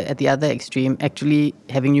 Then there's at the other extreme, actually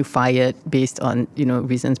having you fired based on,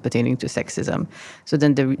 reasons pertaining to sexism. So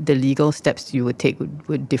then the legal steps you would take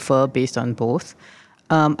would differ based on both.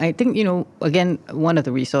 I think, again, one of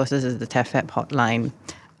the resources is the TAFEP hotline.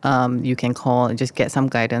 You can call and just get some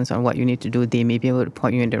guidance on what you need to do. They may be able to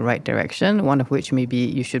point you in the right direction, one of which maybe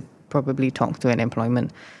you should probably talk to an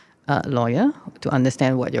employment lawyer to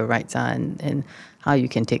understand what your rights are and how you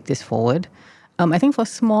can take this forward. I think for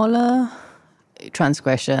smaller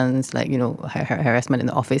transgressions like harassment in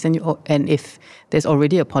the office, and if there's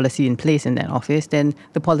already a policy in place in that office, then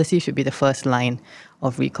the policy should be the first line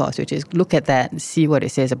of recourse, which is look at that, see what it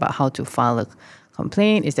says about how to file a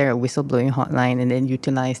complaint. Is there a whistleblowing hotline, and then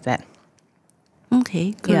utilize that.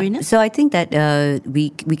 Okay, Karina? Yeah. So I think that we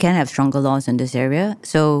can have stronger laws in this area.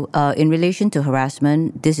 So in relation to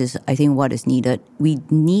harassment, this is, I think, what is needed. We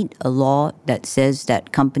need a law that says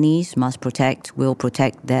that companies will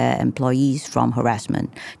protect their employees from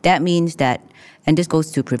harassment. That means that, and this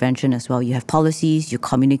goes to prevention as well, you have policies, you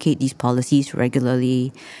communicate these policies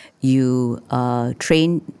regularly, you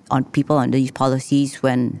train on people under these policies.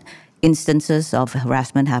 When instances of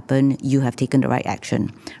harassment happen, you have taken the right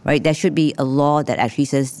action, right? There should be a law that actually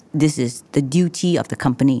says this is the duty of the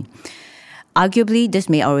company. Arguably, this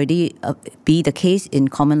may already be the case in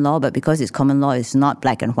common law, but because it's common law, it's not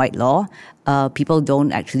black and white law, people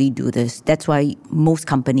don't actually do this. That's why most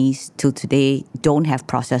companies till today don't have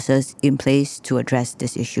processes in place to address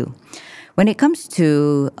this issue. When it comes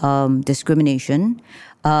to discrimination,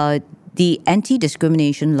 the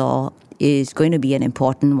anti-discrimination law is going to be an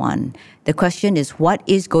important one. The question is, what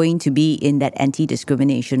is going to be in that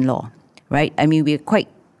anti-discrimination law, right? I mean, we're quite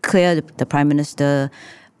clear, the Prime Minister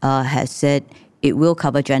has said it will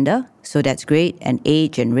cover gender, so that's great, and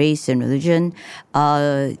age and race and religion.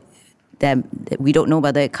 Then we don't know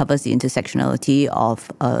whether it covers the intersectionality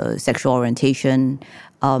of sexual orientation.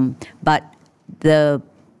 But the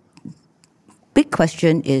big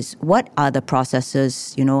question is, what are the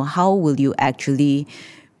processes? How will you actually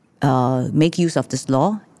make use of this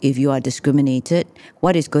law if you are discriminated?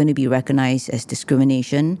 What is going to be recognized as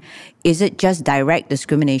discrimination? Is it just direct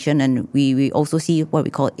discrimination? And we also see what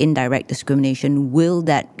we call indirect discrimination. Will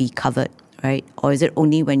that be covered, right? Or is it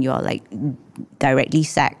only when you are like directly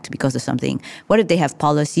sacked because of something? What if they have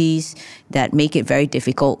policies that make it very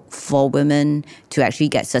difficult for women to actually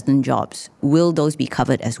get certain jobs? Will those be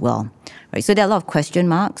covered as well? Right. So there are a lot of question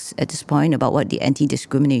marks at this point about what the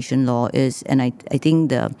anti-discrimination law is, and I think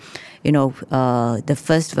the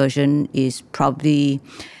first version is probably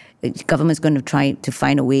the government's going to try to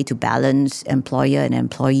find a way to balance employer and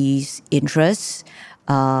employees' interests.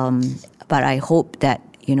 But I hope that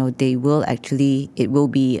it will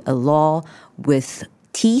be a law with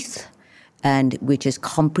teeth and which is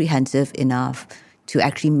comprehensive enough to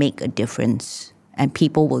actually make a difference, and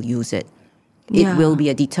people will use it. It will be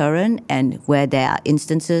a deterrent, and where there are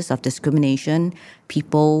instances of discrimination,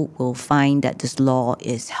 people will find that this law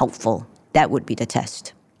is helpful. That would be the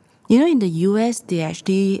test. In the US, they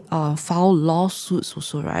actually file lawsuits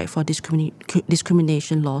also, right, for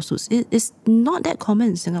discrimination lawsuits. It's not that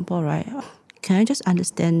common in Singapore, right? Can I just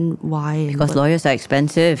understand why? Because lawyers are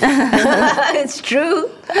expensive. It's true.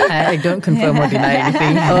 I don't confirm or deny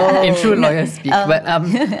anything in true lawyer speak. But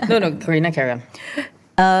no, Karina, carry on.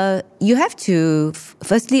 You have to,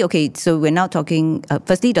 firstly, so we're now talking,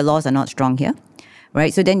 firstly, the laws are not strong here,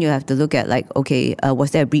 right? So then you have to look at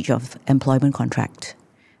was there a breach of employment contract?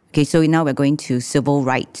 Okay, so now we're going to civil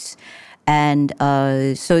rights. And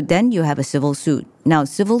so then you have a civil suit. Now,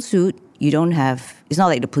 civil suit, it's not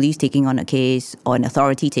like the police taking on a case or an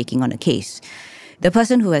authority taking on a case. The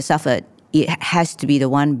person who has suffered, it has to be the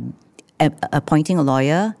one appointing a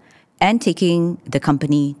lawyer and taking the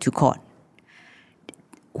company to court.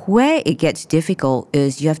 Where it gets difficult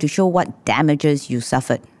is you have to show what damages you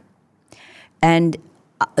suffered. And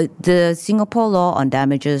the Singapore law on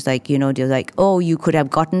damages, they're like, you could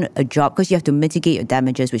have gotten a job, because you have to mitigate your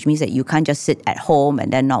damages, which means that you can't just sit at home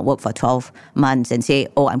and then not work for 12 months and say,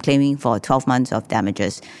 I'm claiming for 12 months of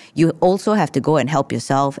damages. You also have to go and help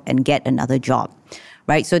yourself and get another job,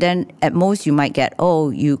 right? So then at most you might get,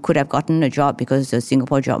 you could have gotten a job because the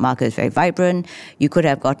Singapore job market is very vibrant. You could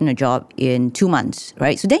have gotten a job in 2 months,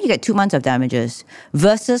 right? So then you get 2 months of damages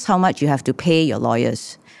versus how much you have to pay your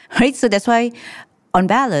lawyers, right? So that's why, on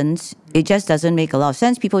balance, it just doesn't make a lot of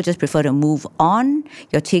sense. People just prefer to move on.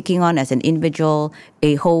 You're taking on as an individual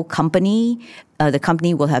a whole company. The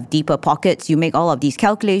company will have deeper pockets. You make all of these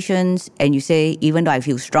calculations and you say, even though I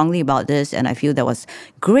feel strongly about this and I feel there was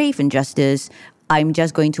grave injustice, I'm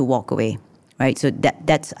just going to walk away, right? So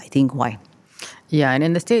that's, I think, why. Yeah, and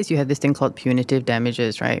in the States, you have this thing called punitive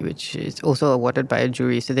damages, right, which is also awarded by a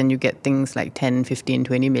jury. So then you get things like $10, $15,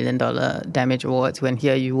 $20 million damage awards, when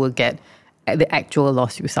here you will get the actual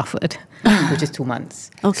loss you suffered, which is 2 months.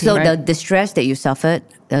 Okay. So the distress that you suffered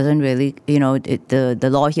doesn't really, the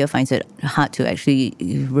law here finds it hard to actually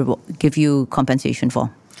give you compensation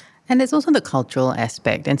for. And there's also the cultural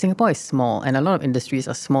aspect. And Singapore is small, and a lot of industries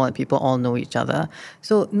are small, and people all know each other.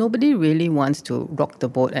 So nobody really wants to rock the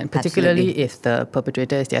boat, and particularly Absolutely. if the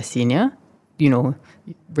perpetrator is their senior.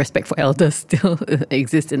 Respect for elders still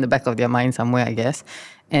exists in the back of their mind somewhere, I guess.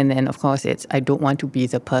 And then, of course, I don't want to be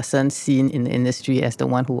the person seen in the industry as the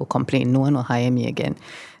one who will complain. No one will hire me again.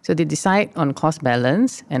 So they decide on cost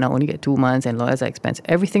balance, and I'll only get 2 months, and lawyers are expensive.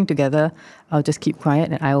 Everything together, I'll just keep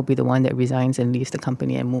quiet, and I will be the one that resigns and leaves the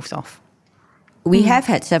company and moves off. We have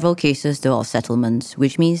had several cases, though, of settlements,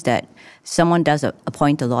 which means that someone does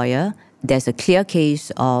appoint a lawyer. There's a clear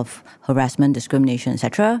case of harassment, discrimination,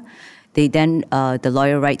 etc. They then, the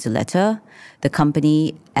lawyer writes a letter, the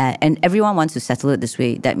company, and everyone wants to settle it this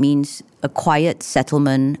way. That means a quiet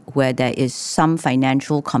settlement where there is some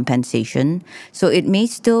financial compensation. So it may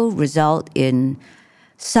still result in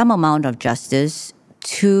some amount of justice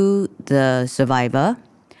to the survivor.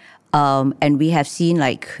 And we have seen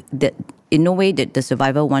in no way did the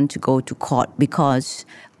survivor want to go to court because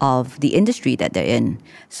of the industry that they're in.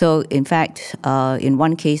 So in fact, in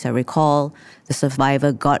one case, I recall the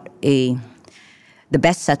survivor got the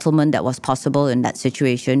best settlement that was possible in that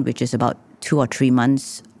situation, which is about 2 or 3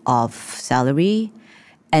 months of salary,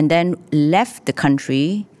 and then left the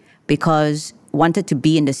country because wanted to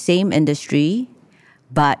be in the same industry,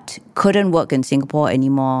 but couldn't work in Singapore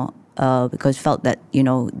anymore because felt that,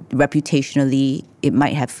 reputationally it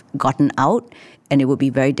might have gotten out and it would be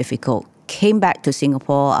very difficult. Came back to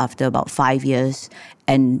Singapore after about 5 years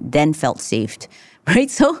and then felt saved.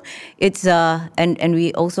 Right, so it's and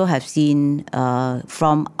we also have seen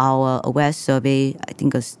from our Aware survey, I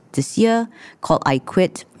think it was this year, called I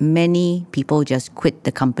Quit. Many people just quit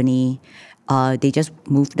the company. They just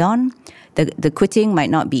moved on. The quitting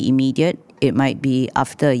might not be immediate. It might be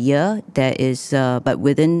after a year. There is, but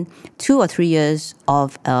within 2 or 3 years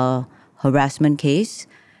of a harassment case,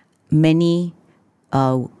 many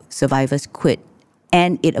survivors quit,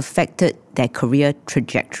 and it affected their career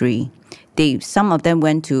trajectory. some of them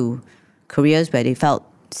went to careers where they felt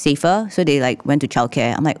safer, so they like went to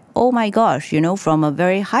childcare. I'm like, oh my gosh, from a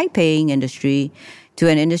very high paying industry to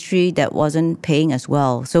an industry that wasn't paying as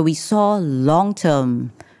well. So we saw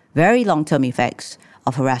very long-term effects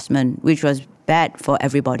of harassment, which was bad for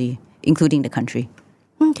everybody, including the country.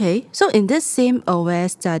 Okay, so in this same AWARE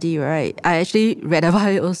study, right, I actually read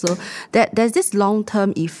about it also, that there's this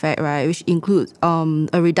long-term effect, right, which includes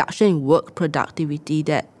a reduction in work productivity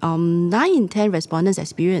that 9 in 10 respondents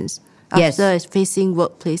experience after facing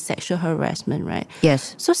workplace sexual harassment, right?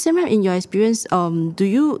 Yes. So Simran, in your experience, do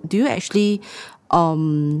you actually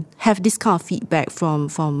have this kind of feedback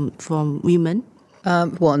from women?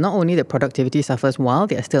 Well, not only that productivity suffers while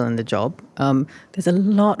they are still in the job, there's a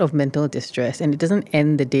lot of mental distress, and it doesn't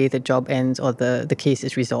end the day the job ends or the case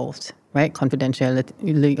is resolved, right?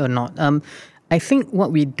 Confidentiality or not. I think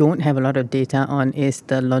what we don't have a lot of data on is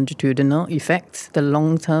the longitudinal effects, the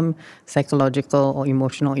long-term psychological or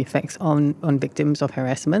emotional effects on victims of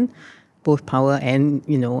harassment, both power and,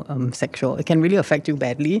 sexual. It can really affect you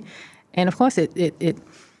badly. And of course, it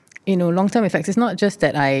long-term effects, it's not just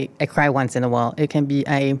that I cry once in a while. It can be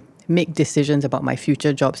I make decisions about my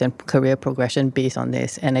future jobs and career progression based on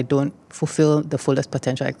this, and I don't fulfill the fullest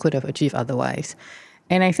potential I could have achieved otherwise.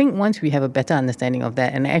 And I think once we have a better understanding of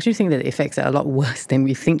that, and I actually think that the effects are a lot worse than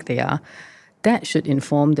we think they are, that should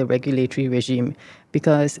inform the regulatory regime,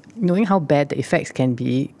 because knowing how bad the effects can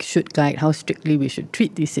be should guide how strictly we should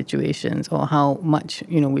treat these situations, or how much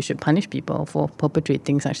we should punish people for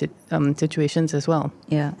perpetrating such situations as well.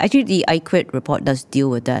 Yeah, actually the IQIT report does deal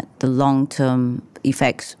with that, the long-term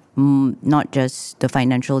effects, not just the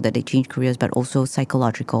financial that they change careers, but also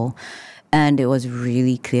psychological. And it was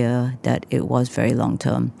really clear that it was very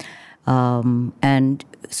long-term. And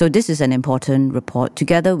so this is an important report,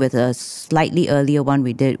 together with a slightly earlier one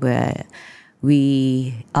we did where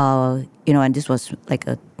we, and this was like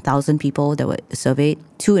 1,000 people that were surveyed.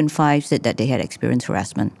 2 in 5 said that they had experienced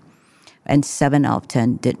harassment, and 7 out of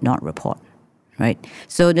 10 did not report, right?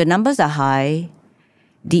 So the numbers are high.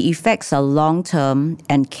 The effects are long-term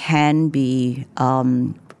and can be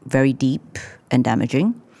very deep and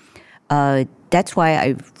damaging. That's why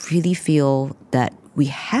I really feel that we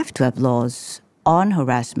have to have laws on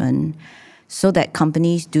harassment so that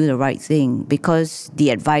companies do the right thing, because the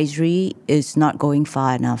advisory is not going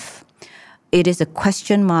far enough. It is a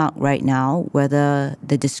question mark right now whether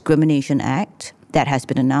the Discrimination Act that has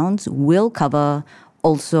been announced will cover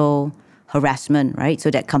also harassment, right? So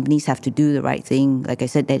that companies have to do the right thing. Like I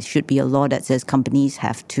said, there should be a law that says companies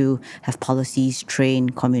have to have policies, train,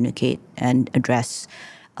 communicate, and address.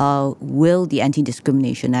 Will the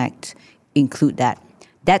Anti-Discrimination Act include that?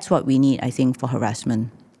 That's what we need, I think, for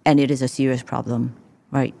harassment. And it is a serious problem,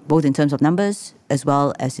 right? Both in terms of numbers as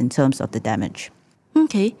well as in terms of the damage.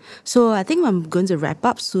 Okay, so I think I'm going to wrap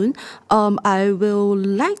up soon. I will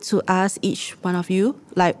like to ask each one of you,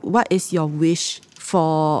 what is your wish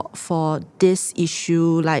for this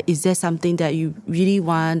issue? Is there something that you really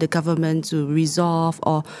want the government to resolve,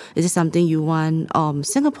 or is it something you want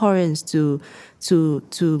Singaporeans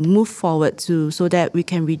to move forward to, so that we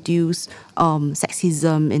can reduce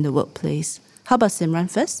sexism in the workplace? How about Simran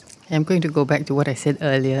first? I'm going to go back to what I said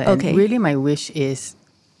earlier. Okay. And really my wish is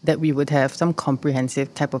that we would have some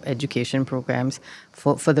comprehensive type of education programs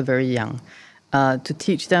for the very young. To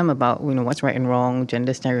teach them about what's right and wrong,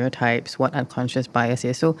 gender stereotypes, what unconscious bias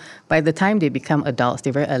is. So by the time they become adults,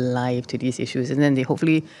 they're very alive to these issues, and then they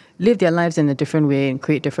hopefully live their lives in a different way and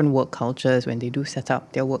create different work cultures when they do set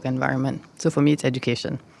up their work environment. So for me, it's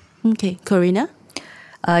education. Okay, Corina?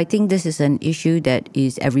 I think this is an issue that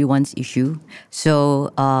is everyone's issue.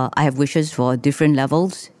 So I have wishes for different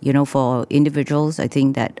levels. For individuals, I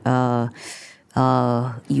think that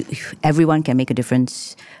everyone can make a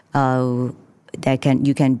difference. You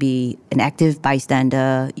can be an active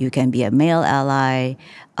bystander, you can be a male ally.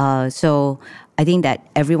 So I think that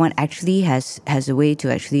everyone actually has a way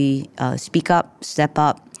to actually speak up, step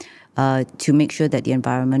up, to make sure that the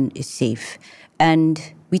environment is safe.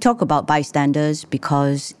 And we talk about bystanders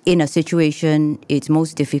because in a situation, it's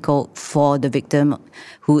most difficult for the victim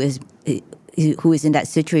who is in that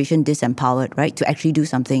situation disempowered, right, to actually do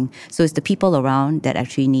something. So it's the people around that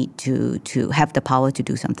actually need to have the power to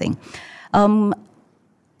do something.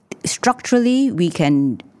 Structurally, we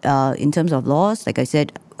can, in terms of laws, like I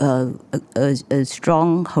said, a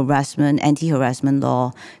strong anti-harassment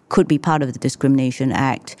law could be part of the Discrimination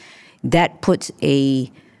Act. That puts a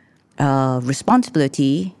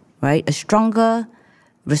responsibility, right, a stronger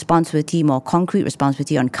responsibility, more concrete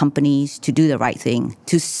responsibility on companies to do the right thing,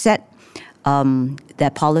 to set their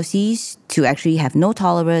policies, to actually have no tolerance, and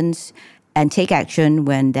to actually have the right to do the right thing. And I think that everyone actually has a way to actually speak up, step up, to make sure that the environment is safe. And we talk about bystanders because in a situation, it's most difficult for the victim who is in that situation disempowered, right, to actually do something. So it's the people around that actually need to have the power to do something. and take action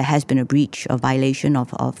when there has been a breach or violation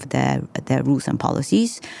of their rules and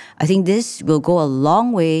policies. I think this will go a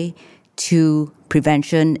long way to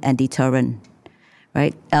prevention and deterrent,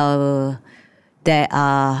 right? There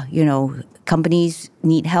are, companies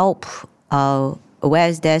need help.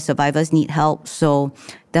 Whereas their survivors need help. So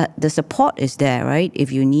the support is there, right?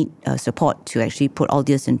 If you need support to actually put all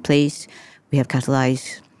this in place, we have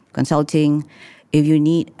Catalyze Consulting. If you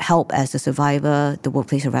need help as a survivor, the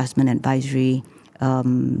Workplace Harassment Advisory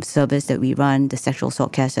service that we run, the Sexual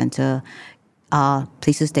Assault Care Center, are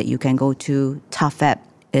places that you can go to. TAFAP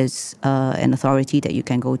is an authority that you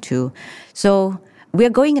can go to. So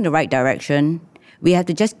we're going in the right direction. We have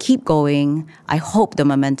to just keep going. I hope the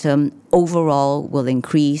momentum overall will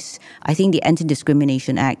increase. I think the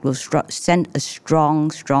Anti-Discrimination Act will send a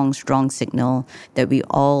strong signal that we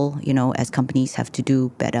all, as companies have to do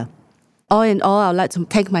better. All in all, I would like to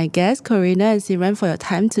thank my guests, Corina and Siren, for your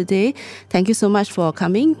time today. Thank you so much for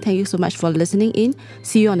coming. Thank you so much for listening in.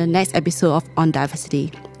 See you on the next episode of On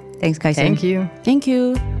Diversity. Thanks, Kai. Thank you. Thank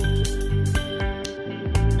you.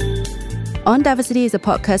 On Diversity is a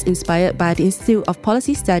podcast inspired by the Institute of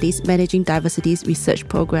Policy Studies Managing Diversity's research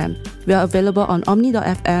program. We are available on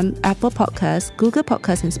Omni.fm, Apple Podcasts, Google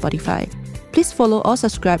Podcasts, and Spotify. Please follow or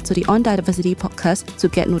subscribe to the On Diversity podcast to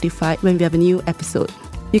get notified when we have a new episode.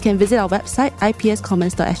 You can visit our website,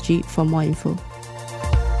 ipscommons.sg, for more info.